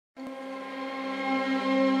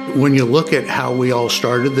When you look at how we all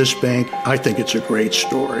started this bank, I think it's a great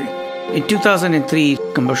story. In 2003,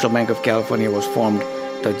 Commercial Bank of California was formed.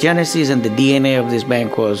 The genesis and the DNA of this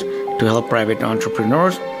bank was to help private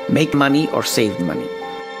entrepreneurs make money or save money.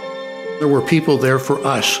 There were people there for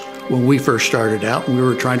us when we first started out, and we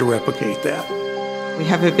were trying to replicate that. We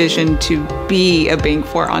have a vision to be a bank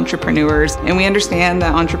for entrepreneurs, and we understand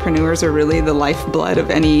that entrepreneurs are really the lifeblood of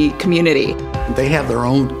any community. They have their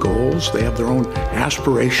own goals, they have their own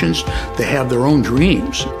aspirations, they have their own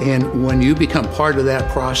dreams. And when you become part of that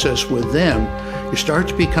process with them, you start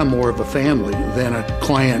to become more of a family than a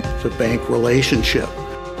client-to-bank relationship.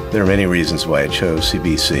 There are many reasons why I chose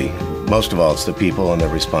CBC. Most of all, it's the people and their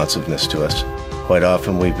responsiveness to us. Quite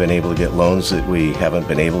often we've been able to get loans that we haven't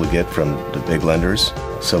been able to get from the big lenders.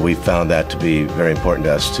 So we found that to be very important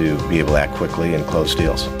to us to be able to act quickly and close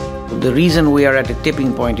deals. The reason we are at a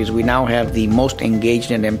tipping point is we now have the most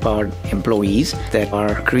engaged and empowered employees that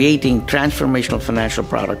are creating transformational financial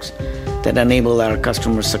products that enable our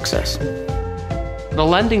customers' success. The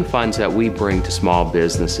lending funds that we bring to small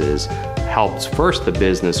businesses helps first the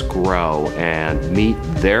business grow and meet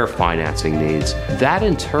their financing needs. That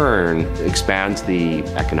in turn expands the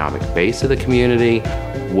economic base of the community,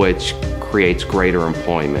 which creates greater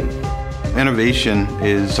employment. Innovation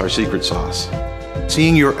is our secret sauce.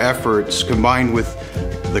 Seeing your efforts combined with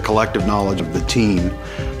the collective knowledge of the team,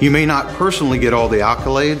 you may not personally get all the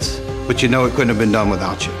accolades, but you know it couldn't have been done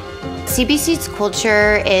without you. CBC's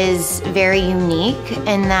culture is very unique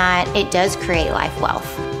in that it does create life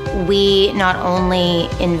wealth. We not only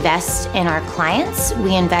invest in our clients,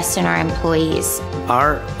 we invest in our employees.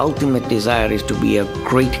 Our ultimate desire is to be a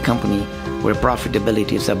great company where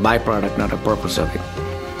profitability is a byproduct, not a purpose of it.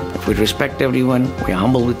 If we respect everyone, we're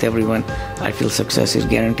humble with everyone, I feel success is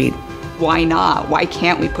guaranteed. Why not? Why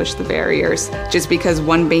can't we push the barriers? Just because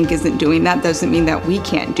one bank isn't doing that doesn't mean that we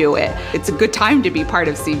can't do it. It's a good time to be part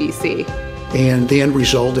of CBC. And the end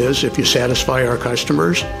result is if you satisfy our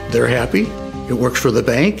customers, they're happy, it works for the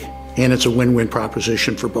bank, and it's a win-win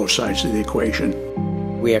proposition for both sides of the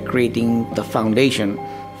equation. We are creating the foundation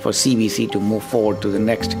for CBC to move forward to the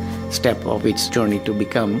next step of its journey to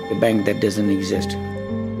become a bank that doesn't exist.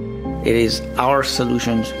 It is our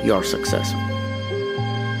solutions, your success.